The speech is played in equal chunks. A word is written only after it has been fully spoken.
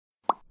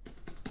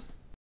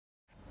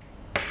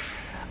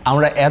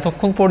আমরা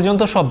এতক্ষণ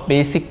পর্যন্ত সব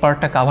বেসিক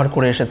পার্টটা কভার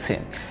করে এসেছি।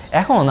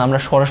 এখন আমরা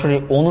সরাসরি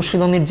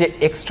অনুশীলনীর যে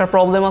এক্সট্রা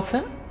প্রবলেম আছে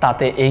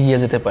তাতে এগিয়ে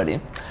যেতে পারি।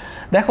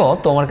 দেখো,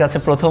 তোমার কাছে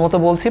প্রথমত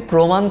বলছি,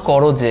 প্রমাণ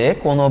করো যে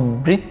কোনো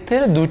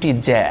বৃত্তের দুইটি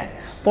জ্যা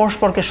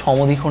পরস্পরকে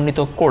সমদ্বিখণ্ডিত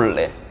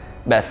করলে।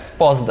 ব্যাস,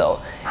 পজ দাও।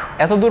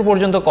 এত দূর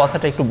পর্যন্ত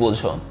কথাটা একটু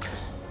বোঝো।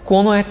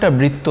 কোনো একটা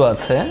বৃত্ত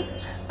আছে,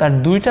 তার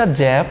দুইটা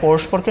জ্যা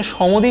পরস্পরকে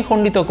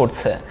সমদ্বিখণ্ডিত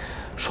করছে।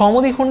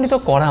 সমদ্বিখণ্ডিত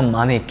করা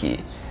মানে কি?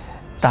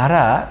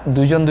 তারা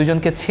দুজন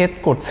দুজনকে ছেদ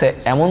করছে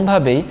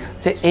এমনভাবেই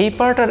যে এই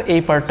পার্ট আর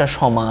এই পার্টটা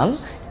সমান,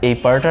 এই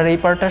পার্ট আর এই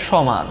পার্টটা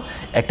সমান।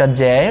 একটা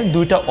জ্যায়ের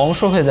দুইটা অংশ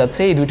হয়ে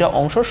যাচ্ছে, এই দুইটা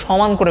অংশ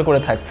সমান করে করে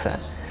থাকছে।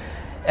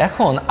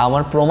 এখন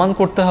আমার প্রমাণ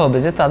করতে হবে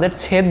যে তাদের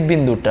ছেদ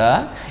বিন্দুটা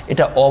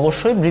এটা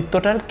অবশ্যই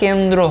বৃত্তটার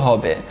কেন্দ্র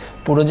হবে।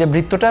 পুরো যে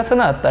বৃত্তটা আছে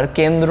না, তার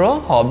কেন্দ্র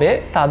হবে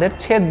তাদের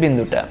ছেদ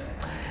বিন্দুটা।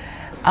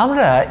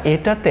 আমরা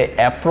এটাতে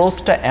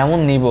অ্যাপ্রোচটা এমন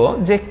নিব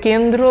যে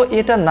কেন্দ্র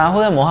এটা না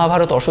হলে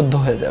মহাভারত অশুদ্ধ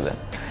হয়ে যাবে।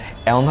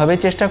 এমনভাবেই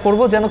চেষ্টা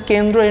করব যেন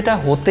কেন্দ্র এটা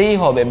হতেই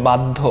হবে,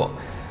 বাধ্য।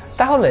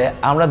 তাহলে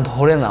আমরা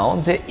ধরে নাও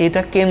যে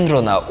এটা কেন্দ্র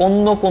না,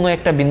 অন্য কোনো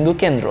একটা বিন্দু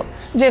কেন্দ্র,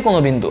 যে কোনো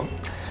বিন্দু।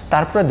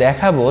 তারপরে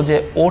দেখাবো যে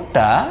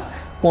ওটা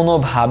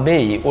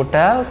কোনোভাবেই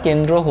ওটা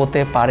কেন্দ্র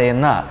হতে পারে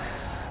না,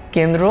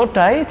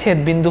 কেন্দ্রটাই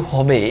ছেদবিন্দু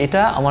হবে।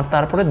 এটা আমার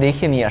তারপরে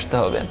দেখে নিয়ে আসতে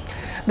হবে।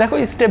 দেখো,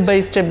 স্টেপ বাই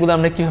স্টেপগুলো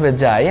আমরা কীভাবে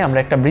যাই। আমরা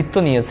একটা বৃত্ত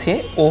নিয়েছি,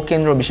 ও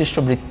কেন্দ্র বিশিষ্ট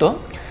বৃত্ত।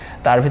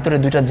 তার ভিতরে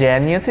দুইটা জ্যা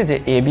নিয়েছি, যে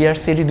A B R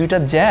C D দুইটা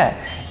জ্যা,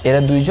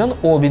 এরা দুইজন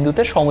ও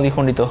বিন্দুতে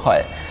সমদ্বিখণ্ডিত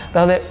হয়।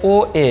 তাহলে ও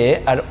এ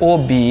আর ও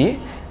বি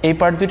এই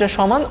পার্ট দুইটা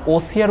সমান, ও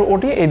সি আর ও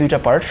ডি এই দুইটা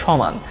পার্ট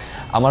সমান।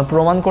 আমার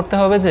প্রমাণ করতে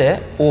হবে যে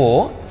ও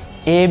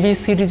এ বি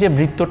সি ডি যে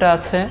বৃত্তটা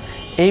আছে,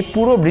 এই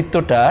পুরো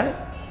বৃত্তটার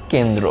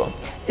কেন্দ্র।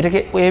 এটাকে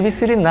এ বি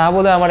সি ডি না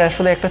বলে আমার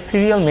আসলে একটা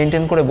সিরিয়াল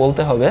মেনটেন করে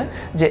বলতে হবে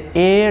যে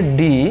এ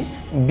ডি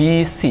বি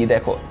সি।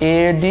 দেখো, এ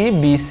ডি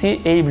বি সি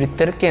এই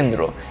বৃত্তের কেন্দ্র,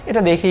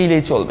 এটা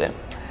দেখেইলেই চলবে।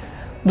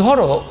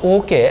 ধরো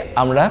ওকে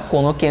আমরা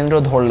কোনো কেন্দ্র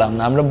ধরলাম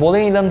না, আমরা বলে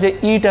নিলাম যে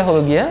ইটা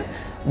হলো গিয়ে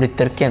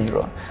বৃত্তের কেন্দ্র।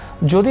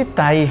 যদি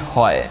তাই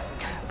হয়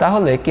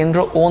তাহলে কেন্দ্র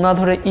ও না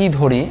ধরে ই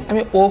ধরি,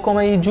 আমি ও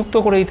কমা ই যুক্ত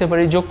করে দিতে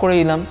পারি, যোগ করে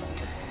দিলাম।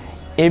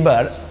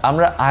 এবার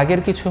আমরা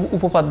আগের কিছু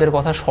উপপাদ্যের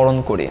কথা স্মরণ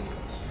করি।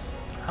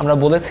 আমরা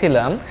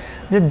বলেছিলাম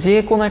যে যে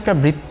কোনো একটা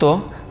বৃত্ত,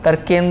 তার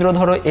কেন্দ্র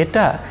ধরো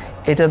এটা,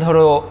 এটা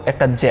ধরো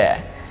একটা জ্যা।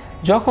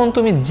 যখন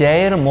তুমি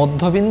জ্যায়ের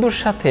মধ্যবিন্দুর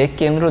সাথে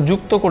কেন্দ্র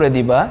যুক্ত করে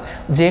দিবা,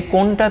 যে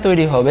কোণটা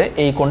তৈরি হবে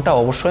এই কোণটা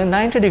অবশ্যই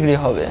 90 ডিগ্রি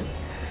হবে।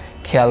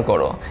 খেয়াল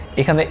করো,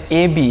 এখানে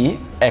এ বি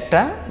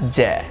একটা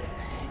জ্যা,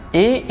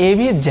 এই এ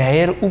বি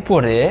জ্যায়ের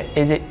উপরে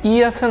এই যে ই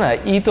আছে না,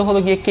 ই তো হলো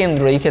গিয়ে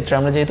কেন্দ্র। এই ক্ষেত্রে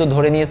আমরা যেহেতু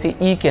ধরে নিয়েছি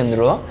ই কেন্দ্র,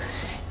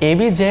 এ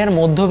বি জ্যায়ের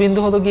মধ্যবিন্দু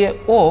হলো গিয়ে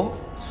ও,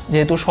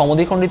 যেহেতু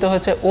সমদ্বিখণ্ডিত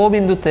হয়েছে ও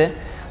বিন্দুতে।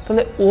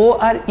 তাহলে ও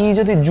আর ই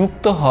যদি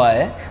যুক্ত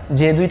হয়,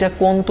 যে দুইটা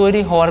কোণ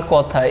তৈরি হওয়ার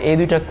কথা, এই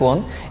দুইটা কোণ,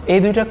 এই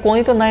দুইটা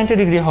কোণই তো 90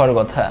 ডিগ্রি হওয়ার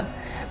কথা।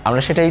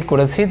 আমরা সেটাই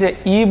করেছি যে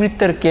ই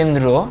বৃত্তের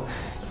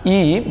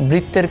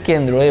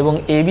কেন্দ্র এবং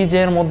এ বি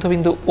জ্যায়ের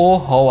মধ্যবিন্দু ও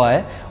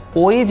হওয়ায়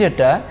ওই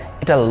যেটা,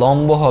 এটা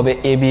লম্ব হবে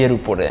এ বি এর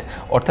উপরে।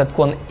 অর্থাৎ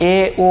কোণ এ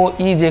ও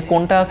ই যে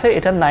কোণটা আছে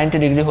এটা 90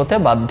 ডিগ্রি হতে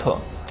বাধ্য।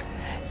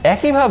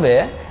 একইভাবে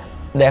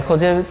দেখো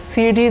যে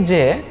সিডি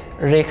যে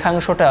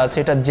রেখাংশটা আছে,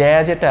 এটা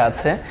জ্যা যেটা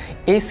আছে,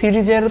 এই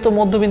সিডি জ্যায়েরও তো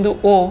মধ্যবিন্দু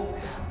ও।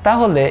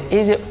 তাহলে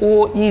এই যে ও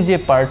ই যে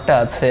পার্টটা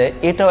আছে,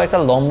 এটাও একটা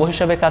লম্ব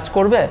হিসাবে কাজ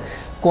করবে।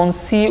 কোণ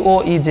সি ও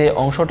ই যে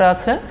অংশটা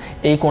আছে,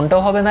 এই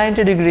কোণটাও হবে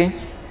 90 ডিগ্রি।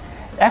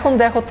 এখন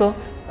দেখো তো,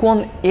 কোণ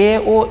এ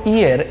ও ই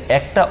এর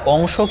একটা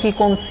অংশ কি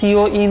কোণ সি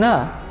ও ই না?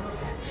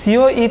 সি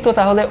ও ই তো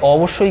তাহলে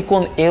অবশ্যই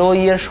কোণ এ ও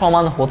ই এর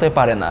সমান হতে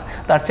পারে না,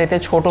 তার চাইতে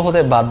ছোট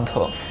হতে বাধ্য।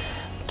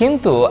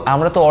 কিন্তু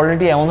আমরা তো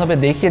অলরেডি এমনভাবে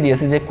দেখিয়ে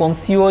দিয়েছি যে কোণ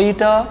সি ও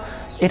ইটা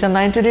এটা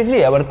 90 ডিগ্রি,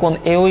 আবার কোণ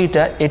এ ও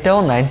ইটা এটাও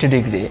 90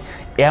 ডিগ্রি।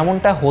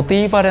 এমনটা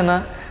হতেই পারে না।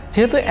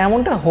 যেহেতু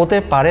এমনটা হতে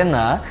পারে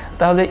না,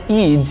 তাহলে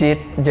ই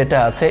যেটা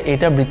আছে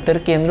এটা বৃত্তের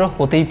কেন্দ্র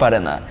হতেই পারে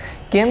না।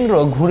 কেন্দ্র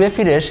ঘুরে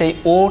ফিরে সেই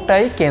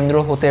ওটাই কেন্দ্র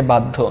হতে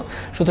বাধ্য।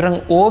 সুতরাং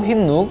ও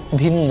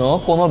ভিন্ন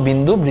কোনো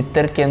বিন্দু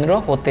বৃত্তের কেন্দ্র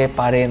হতে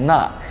পারে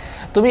না।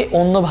 তুমি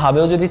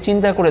অন্যভাবেও যদি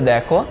চিন্তা করে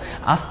দেখো,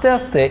 আস্তে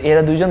আস্তে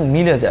এরা দুইজন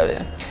মিলে যাবে।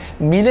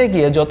 মিলে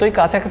গিয়ে যতই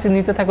কাছাকাছি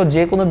নিতে থাকো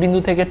যে কোনো বিন্দু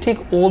থেকে, ঠিক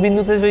ও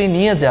বিন্দুতে যদি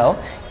নিয়ে যাও,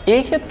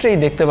 এই ক্ষেত্রেই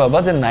দেখতে পাবা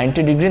যে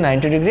 90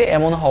 ডিগ্রি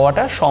এমন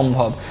হওয়াটা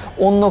সম্ভব,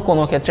 অন্য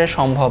কোনো ক্ষেত্রে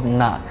সম্ভব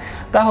না।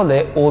 তাহলে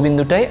ও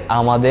বিন্দুটাই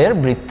আমাদের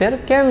বৃত্তের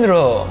কেন্দ্র।